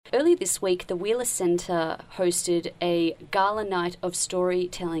Earlier this week, the Wheeler Centre hosted a Gala Night of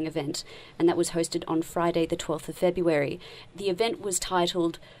Storytelling event, and that was hosted on Friday, the 12th of February. The event was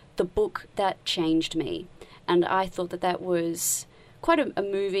titled The Book That Changed Me, and I thought that that was quite a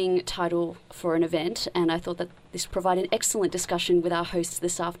moving title for an event, and I thought that this provided an excellent discussion with our hosts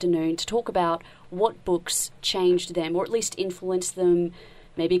this afternoon to talk about what books changed them, or at least influenced them,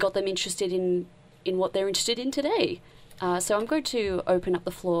 maybe got them interested in what they're interested in today. So I'm going to open up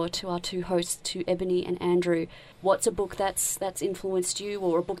the floor to our two hosts, to Ebony and Andrew. What's a book that's influenced you,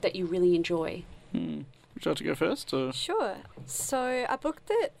 or a book that you really enjoy? Would you like to go first? Or? Sure. So a book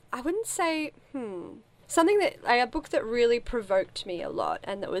that I wouldn't say, a book that really provoked me a lot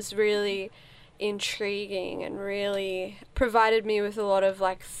and that was really intriguing and really provided me with a lot of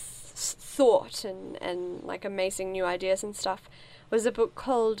like thought and like amazing new ideas and stuff was a book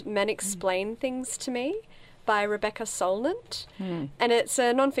called Men Explain Things to Me by Rebecca Solnit. And it's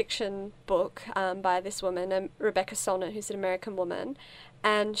a non-fiction book by this woman, Rebecca Solnit, who's an American woman.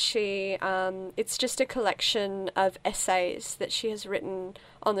 And she, it's just a collection of essays that she has written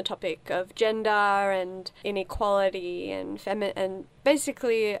on the topic of gender and inequality and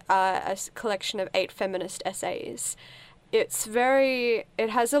basically a collection of 8 feminist essays. It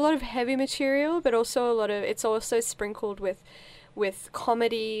has a lot of heavy material, but also it's also sprinkled with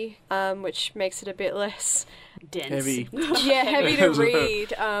comedy, which makes it a bit less dense. Heavy. Yeah, heavy to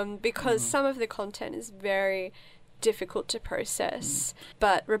read, because some of the content is very difficult to process.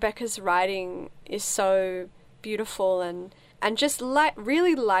 But Rebecca's writing is so beautiful and just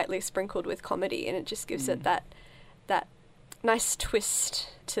really lightly sprinkled with comedy, and it just gives it that nice twist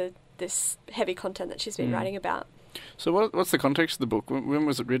to this heavy content that she's been writing about. So what's the context of the book? When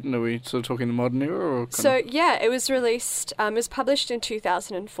was it written? Are we sort of talking the modern era? Or it was released, it was published in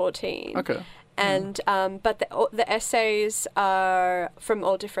 2014. Okay. And but the essays are from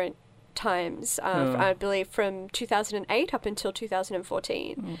all different times, I believe from 2008 up until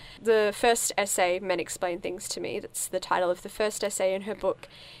 2014. The first essay, Men Explain Things to Me, that's the title of the first essay in her book,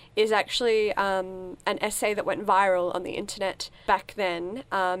 is actually an essay that went viral on the internet back then,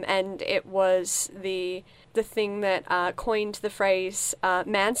 and it was the thing that coined the phrase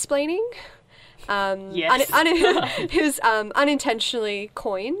mansplaining. Yes. It was unintentionally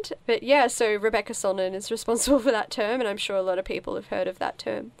coined. But yeah, so Rebecca Solnit is responsible for that term, and I'm sure a lot of people have heard of that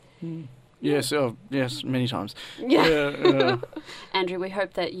term. Yes, yes, many times. Yeah. Andrew, we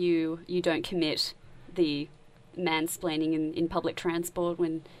hope that you don't commit the mansplaining in public transport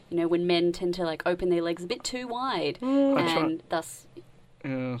when men tend to like open their legs a bit too wide, and thus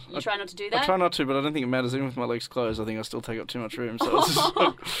you try not to do that. I try not to, but I don't think it matters. Even with my legs closed, I think I still take up too much room. So it's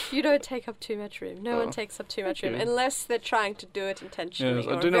just, you don't take up too much room. No one takes up too much room unless they're trying to do it intentionally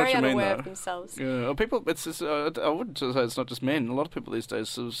or I do know very what you mean, unaware though. of themselves. Yeah, or people. It's I wouldn't say it's not just men. A lot of people these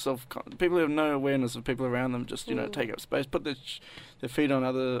days, people who have no awareness of people around them, just take up space, put their feet on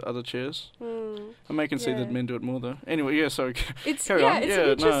other chairs. I may concede that men do it more though. Anyway, carry on. It's an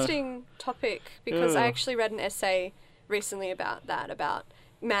interesting topic because I actually read an essay recently about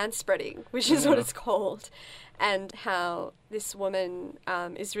manspreading, which is what it's called, and how this woman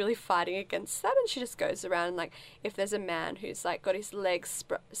is really fighting against that, and she just goes around and like if there's a man who's like got his legs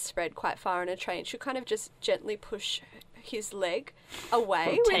spread quite far in a train, she'll kind of just gently push his leg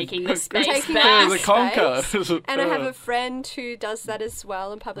away, taking the space back. The conquer. And I have a friend who does that as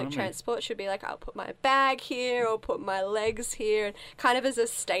well in public transport. She'll be like, I'll put my bag here or put my legs here, and kind of as a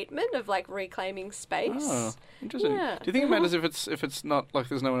statement of like reclaiming space. Oh, interesting. Yeah. Do you think it matters if it's not like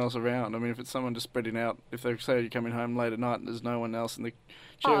there's no one else around? I mean, if it's someone just spreading out, if they say you're coming home late at night and there's no one else in the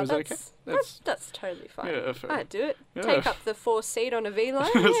chair, is that okay? That's totally fine. Yeah, fair. I'd do it. Yeah. Take up the 4 seat on a V-line.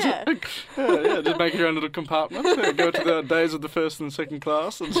 Yeah. Just make your own little compartment. Go to the days of the first and second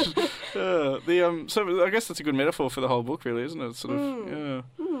class. And so I guess that's a good metaphor for the whole book, really, isn't it? Sort of,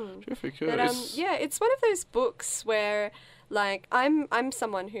 terrific. But, it's one of those books where, like, I'm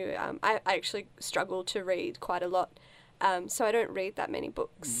someone who I actually struggle to read quite a lot. So I don't read that many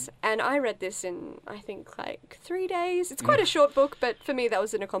books. And I read this in, I think, like 3 days. It's quite a short book, but for me that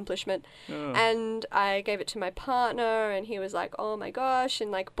was an accomplishment. And I gave it to my partner, and he was like, oh my gosh,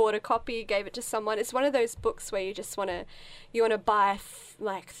 and like bought a copy, gave it to someone. It's one of those books where you just want to buy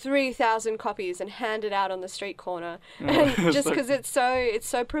like 3,000 copies and hand it out on the street corner. And just because it's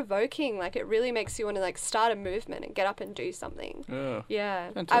so provoking. Like it really makes you want to like start a movement and get up and do something. Yeah.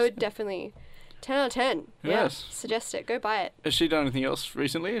 Fantastic. I would definitely... 10 out of 10. Yes. Yeah. Suggest it. Go buy it. Has she done anything else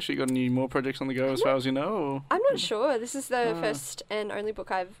recently? Has she got any more projects on the go as far as you know? Or? I'm not sure. This is the first and only book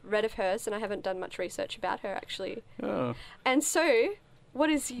I've read of hers, and I haven't done much research about her, actually. Oh. And so, what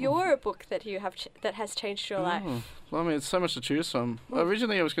is your book that you have that has changed your life? Well, I mean, it's so much to choose from.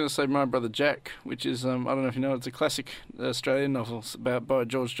 Originally, I was going to say My Brother Jack, which is, I don't know if you know, it's a classic Australian novel by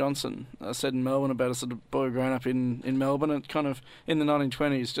George Johnson, set in Melbourne, about a sort of boy growing up in Melbourne, and kind of in the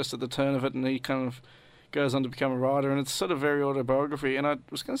 1920s, just at the turn of it, and he kind of goes on to become a writer, and it's sort of very autobiography. And I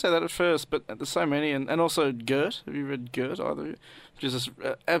was going to say that at first, but there's so many, and also Gert. Have you read Gert either? Which is this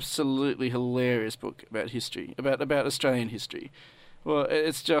absolutely hilarious book about history, about Australian history. Well,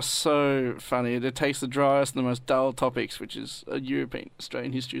 it's just so funny. It takes the driest and the most dull topics, which is European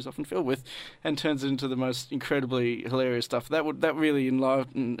Australian history is often filled with, and turns it into the most incredibly hilarious stuff. That really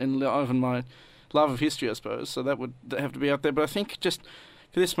enliven my love of history, I suppose. So that would have to be out there. But I think just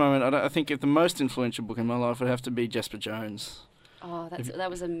for this moment, I think if the most influential book in my life would have to be Jasper Jones. Oh, that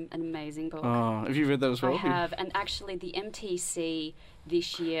was an amazing book. Oh, have you read that as well? I have, and actually the MTC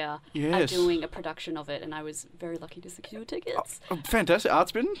this year are doing a production of it, and I was very lucky to secure tickets. Fantastic.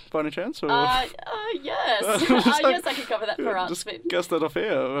 Artsmitten, by any chance? Or? Yes. Yes, I can cover that for Artsmitten. Discuss that off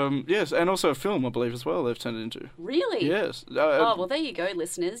air. Yes, and also a film, I believe, as well, they've turned it into. Really? Yes. Well, there you go,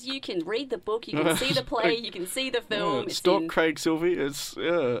 listeners. You can read the book, you can see the play, you can see the film. Stalk Craig Silvey.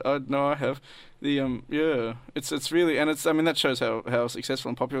 I have. It's really, and it's, I mean, that shows how successful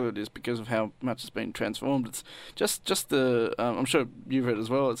and popular it is because of how much it's been transformed. It's just the, I'm sure you've read it as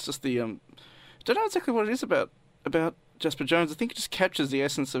well, it's just the, I don't know exactly what it is about Jasper Jones. I think it just captures the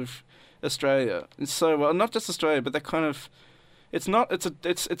essence of Australia. And so, well, not just Australia, but that kind of, it's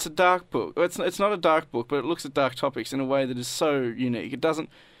a dark book. It's not a dark book, but it looks at dark topics in a way that is so unique. It doesn't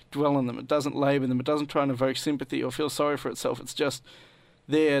dwell on them, it doesn't labour them, it doesn't try and evoke sympathy or feel sorry for itself. It's just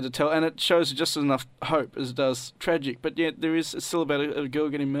there to tell, and it shows just enough hope as it does tragic, but yet it's still about a girl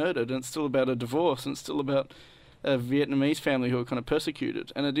getting murdered, and it's still about a divorce, and it's still about a Vietnamese family who are kind of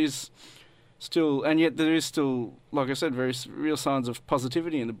persecuted, and it is still, and yet there is still, like I said, very real signs of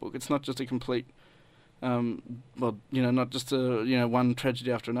positivity in the book. It's not just a complete, not just one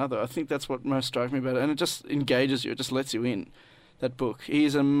tragedy after another. I think that's what most strikes me about it, and it just engages you, it just lets you in, that book.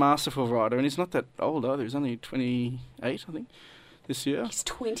 He's a masterful writer, and he's not that old either, he's only 28, I think. This year. He's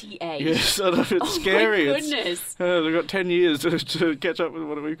 28. Yes, I know, it's scary. My goodness. They've got 10 years to catch up with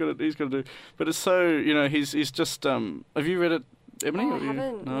what he's got to do. But it's so, he's just, have you read it, Ebony? I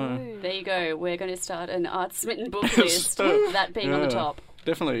haven't. No. There you go. We're going to start an Artsmitten book list, that being on the top.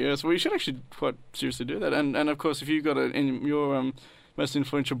 Definitely, yes. Well, you should actually quite seriously do that. And of course, if you've got it in your most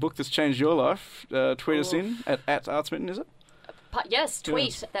influential book that's changed your life, tweet us in at Artsmitten, is it? Yes,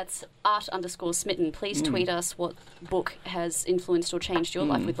 tweet. That's art_smitten. Please tweet us what book has influenced or changed your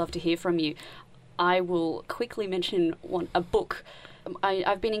life. We'd love to hear from you. I will quickly mention a book.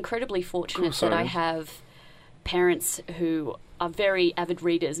 I've been incredibly fortunate that I have parents who are very avid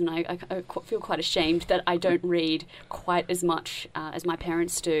readers, and I feel quite ashamed that I don't read quite as much as my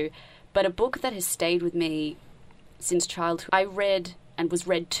parents do. But a book that has stayed with me since childhood, I read and was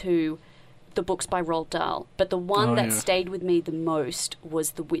read to the books by Roald Dahl, but the one that stayed with me the most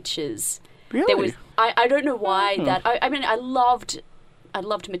was The Witches. Really? There was, I don't know why that. I mean, I loved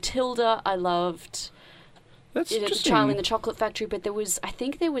Matilda. I loved The Charlie and the Chocolate Factory, but I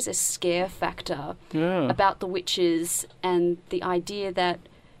think there was a scare factor about the witches and the idea that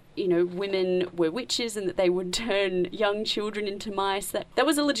women were witches and that they would turn young children into mice. That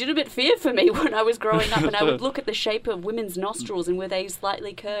was a legitimate fear for me when I was growing up, and I would look at the shape of women's nostrils and were they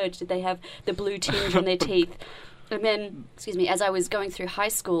slightly curved? Did they have the blue tinge on their teeth? And then, as I was going through high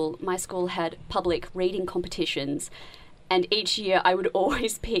school, my school had public reading competitions, and each year I would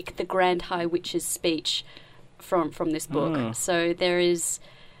always pick the Grand High Witch's speech from this book. So there's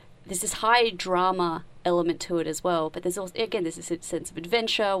this high drama element to it as well, but there's also, again, there's a sense of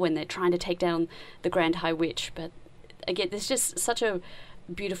adventure when they're trying to take down the Grand High Witch, but again, there's just such a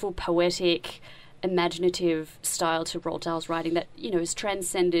beautiful, poetic, imaginative style to Roald Dahl's writing that has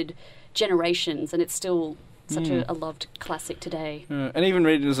transcended generations, and it's still such a loved classic today. And even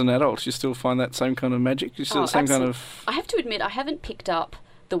reading as an adult, you still find that same kind of magic? You still the same kind of... I have to admit, I haven't picked up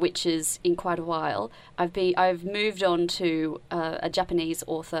The Witches in quite a while. I've moved on to a Japanese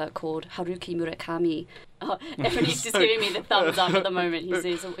author called Haruki Murakami. Ebony's just giving me the thumbs up at the moment.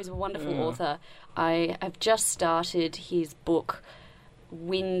 He's a wonderful author. I have just started his book,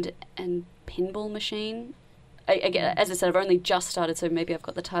 Wind and Pinball Machine. Again, as I said, I've only just started, so maybe I've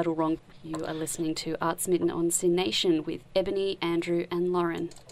got the title wrong. You are listening to Artsmitten on SYN Nation with Ebony, Andrew and Lauren.